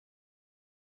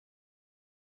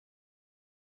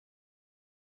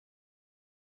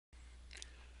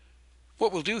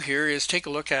What we'll do here is take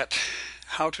a look at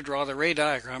how to draw the ray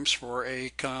diagrams for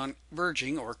a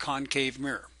converging or concave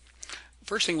mirror.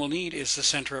 First thing we'll need is the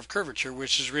center of curvature,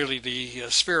 which is really the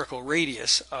spherical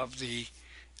radius of the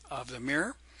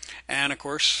mirror. And of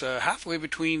course, halfway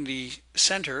between the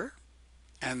center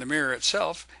and the mirror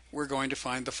itself, we're going to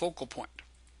find the focal point.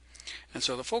 And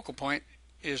so the focal point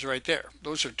is right there.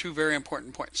 Those are two very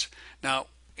important points. Now,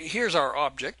 here's our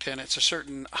object, and it's a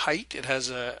certain height. It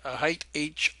has a height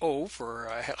HO for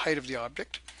height of the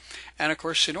object. And of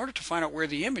course, in order to find out where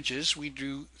the image is, we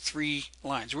do 3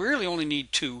 lines. We really only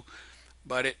need 2,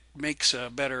 but it makes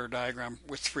a better diagram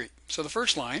with 3. So the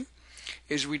first line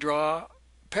is we draw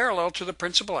parallel to the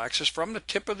principal axis from the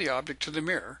tip of the object to the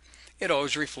mirror. It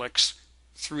always reflects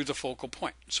through the focal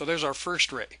point. So there's our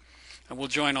first ray, and we'll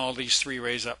join all these 3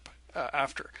 rays up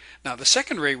after. Now the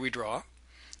second ray we draw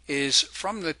is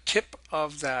from the tip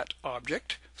of that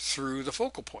object through the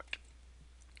focal point.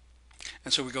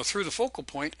 And so we go through the focal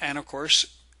point, and of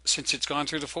course, since it's gone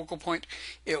through the focal point,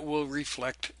 it will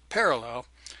reflect parallel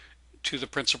to the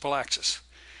principal axis.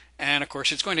 And of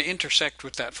course, it's going to intersect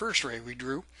with that first ray we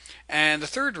drew. And the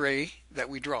third ray that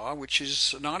we draw, which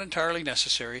is not entirely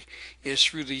necessary, is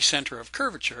through the center of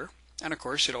curvature. And of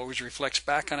course, it always reflects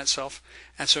back on itself.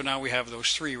 And so now we have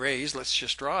those 3 rays. Let's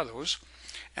just draw those.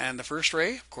 And the first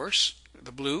ray, of course,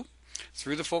 the blue,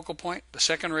 through the focal point, the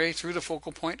second ray through the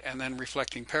focal point and then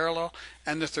reflecting parallel,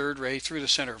 and the third ray through the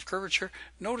center of curvature.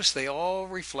 Notice they all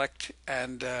reflect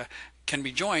and can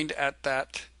be joined at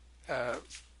that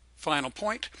final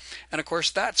point. And of course,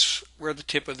 that's where the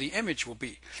tip of the image will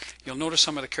be. You'll notice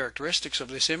some of the characteristics of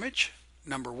this image.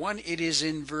 Number 1, it is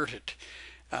inverted.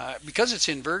 Because it's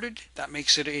inverted, that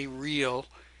makes it a real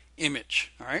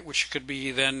image, all right, which could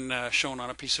be then shown on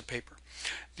a piece of paper.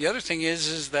 The other thing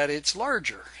is that it's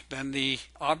larger than the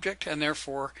object, and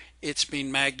therefore it's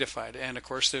being magnified. And of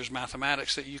course, there's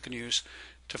mathematics that you can use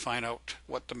to find out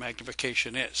what the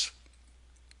magnification is.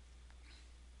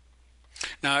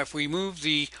 Now, if we move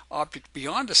the object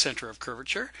beyond the center of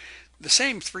curvature, the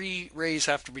same 3 rays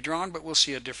have to be drawn, but we'll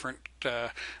see a different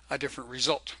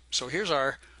result. So here's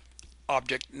our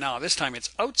object. Now, this time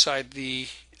it's outside the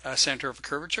center of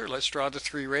curvature. Let's draw the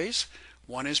 3 rays.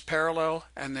 One is parallel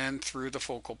and then through the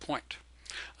focal point.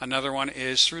 Another one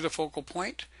is through the focal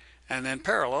point and then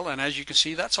parallel. And as you can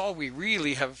see, that's all we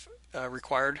really have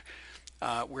required.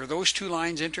 Where those 2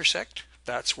 lines intersect,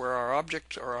 that's where our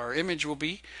object or our image will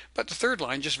be. But the third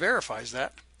line just verifies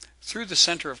that. Through the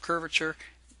center of curvature,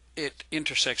 it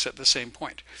intersects at the same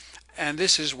point. And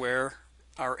this is where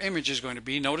our image is going to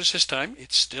be. Notice this time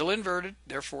it's still inverted,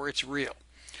 therefore it's real.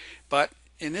 But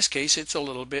in this case, it's a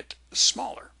little bit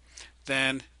smaller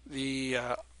than the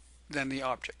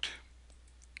object.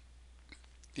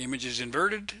 The image is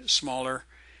inverted, smaller,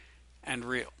 and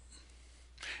real.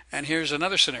 And here's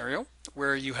another scenario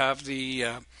where you have the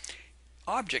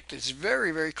object is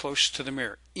very, very close to the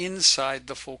mirror, inside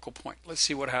the focal point. Let's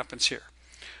see what happens here.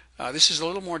 This is a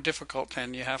little more difficult,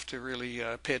 and you have to really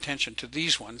pay attention to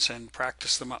these ones and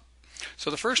practice them up. So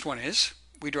the first one is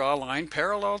we draw a line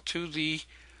parallel to the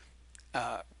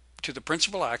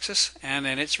principal axis, and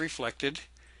then it's reflected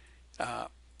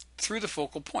through the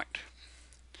focal point.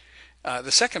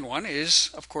 The second one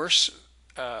is, of course,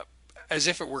 as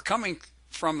if it were coming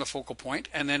from the focal point,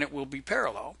 and then it will be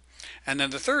parallel. And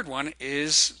then the third one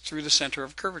is through the center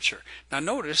of curvature. Now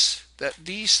notice that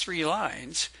these 3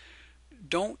 lines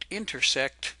don't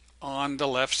intersect on the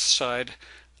left side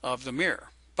of the mirror.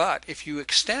 But if you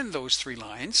extend those 3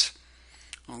 lines,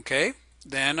 okay,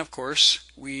 then of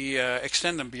course we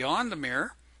extend them beyond the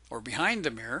mirror or behind the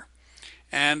mirror,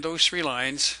 and those 3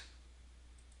 lines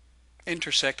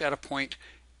intersect at a point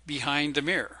behind the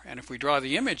mirror. And if we draw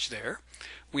the image there,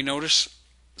 we notice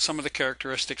some of the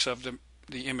characteristics of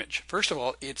the image. First of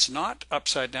all, it's not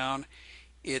upside down,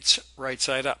 it's right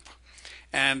side up.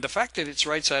 And the fact that it's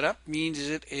right side up means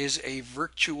it is a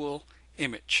virtual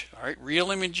image. All right, real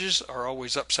images are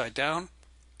always upside down.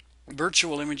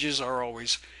 Virtual images are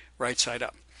always right side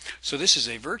up. So this is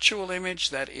a virtual image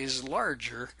that is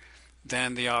larger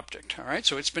than the object. All right,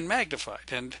 so it's been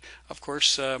magnified. And of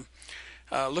course,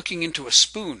 looking into a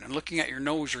spoon and looking at your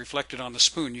nose reflected on the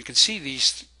spoon, you can see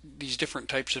these different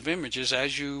types of images.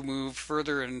 As you move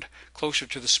further and closer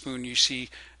to the spoon, you see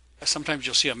sometimes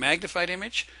you'll see a magnified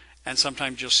image, and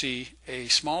sometimes you'll see a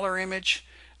smaller image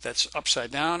that's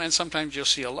upside down, and sometimes you'll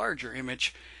see a larger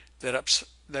image that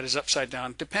is upside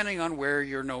down, depending on where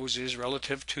your nose is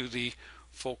relative to the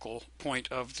focal point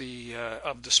of the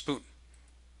spoon.